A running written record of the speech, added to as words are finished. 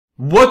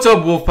What's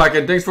up, Wolfpack,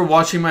 and thanks for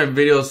watching my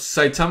videos.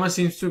 Saitama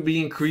seems to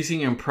be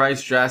increasing in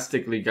price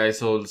drastically, guys,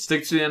 so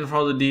stick to the end for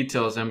all the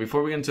details. And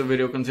before we get into the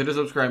video, consider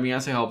subscribing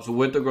as it helps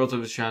with the growth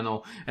of this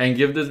channel, and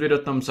give this video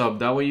a thumbs up.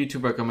 That way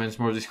YouTube recommends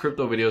more of these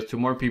crypto videos to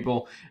more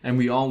people, and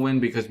we all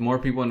win because more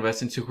people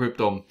invest into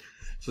crypto.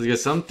 So yeah,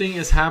 something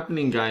is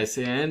happening, guys,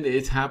 and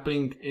it's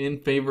happening in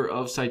favor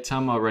of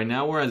Saitama. Right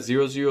now we're at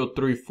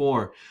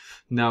 0034.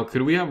 Now,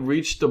 could we have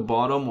reached the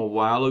bottom a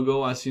while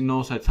ago? As you know,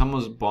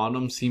 Saitama's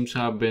bottom seems to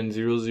have been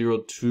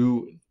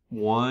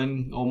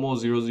 0021,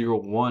 almost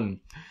 001.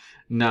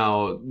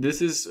 Now,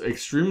 this is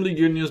extremely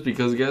good news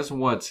because guess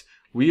what?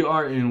 We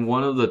are in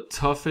one of the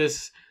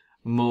toughest,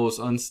 most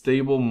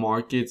unstable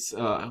markets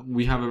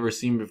we have ever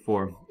seen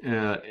before.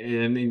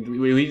 And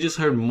we just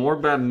heard more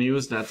bad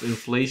news that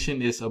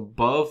inflation is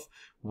above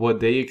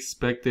what they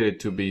expected it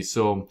to be.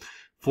 So,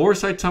 for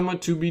Saitama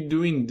to be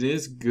doing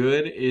this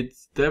good,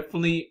 it's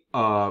definitely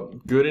a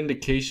good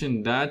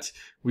indication that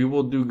we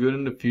will do good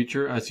in the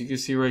future. As you can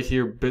see right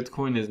here,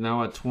 Bitcoin is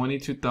now at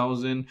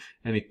 22,000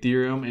 and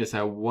Ethereum is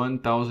at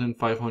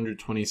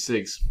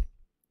 1,526.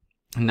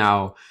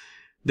 Now,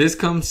 this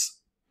comes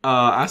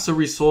as a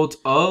result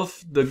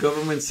of the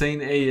government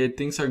saying, hey,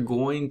 things are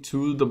going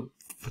to the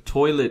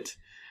toilet.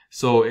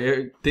 So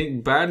I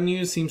think bad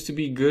news seems to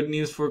be good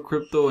news for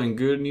crypto, and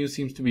good news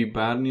seems to be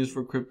bad news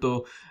for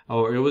crypto.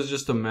 Or it was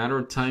just a matter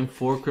of time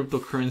for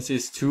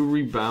cryptocurrencies to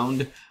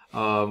rebound.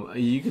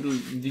 You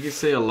could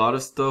say a lot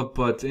of stuff,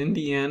 but in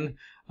the end,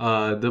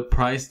 the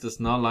price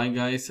does not lie,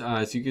 guys.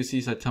 As you can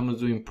see, Saitama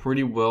is doing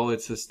pretty well.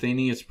 It's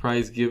sustaining its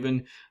price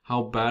given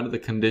how bad the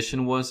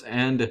condition was,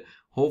 and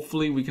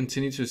hopefully we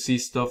continue to see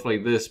stuff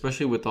like this,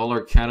 especially with all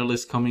our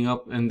catalysts coming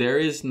up. And there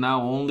is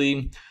now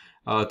only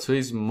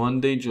today's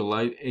Monday,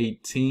 July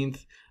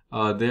 18th.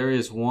 There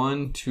is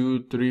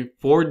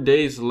 4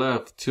 days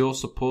left till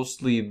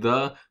supposedly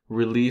the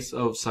release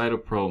of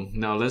Saitama.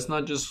 Now let's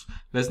not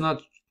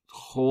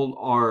hold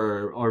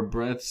our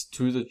breaths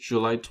to the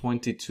July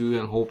 22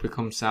 and hope it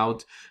comes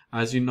out.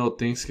 As you know,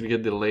 things could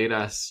get delayed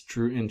as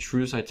in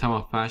true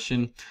Saitama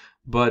fashion.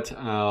 But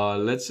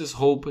let's just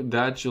hope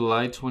that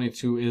July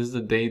 22 is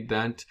the day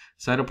that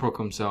Saitama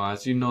comes out.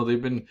 As you know,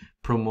 they've been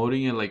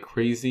promoting it like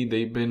crazy.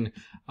 They've been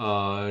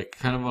kind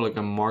of like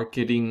a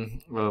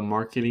marketing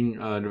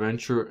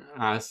adventure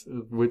as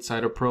with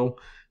Saitama.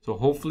 So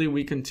hopefully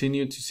we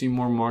continue to see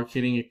more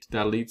marketing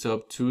that leads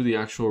up to the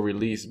actual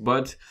release.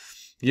 But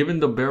given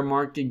the bear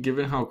market,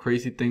 given how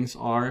crazy things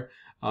are,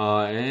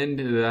 and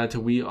that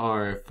we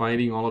are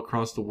fighting all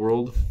across the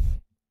world,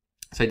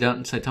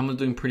 Saitama is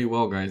doing pretty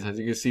well, guys. As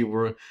you can see,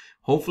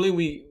 hopefully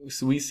we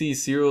see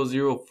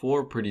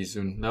 004 pretty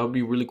soon. That would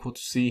be really cool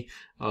to see.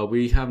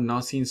 We have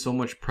not seen so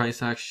much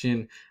price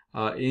action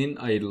in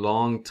a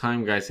long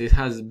time, guys. It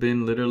has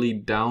been literally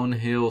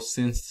downhill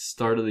since the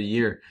start of the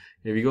year.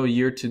 If you go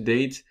year to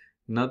date,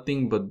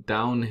 nothing but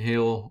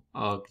downhill,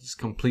 just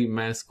complete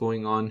mess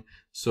going on.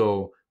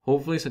 So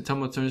hopefully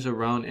Saitama turns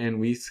around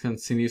and we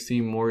continue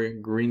seeing more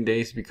green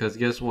days, because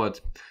guess what?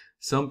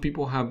 Some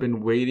people have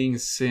been waiting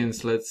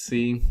since, let's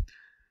see.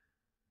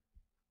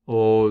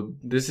 Oh,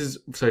 this is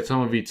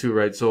Saitama V2,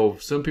 right? So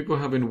some people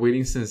have been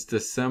waiting since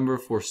December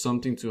for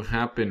something to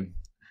happen.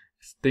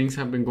 Things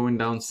have been going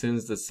down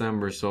since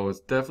December. So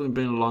it's definitely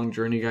been a long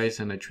journey, guys.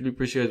 And I truly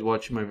appreciate you guys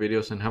watching my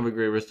videos, and have a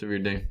great rest of your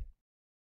day.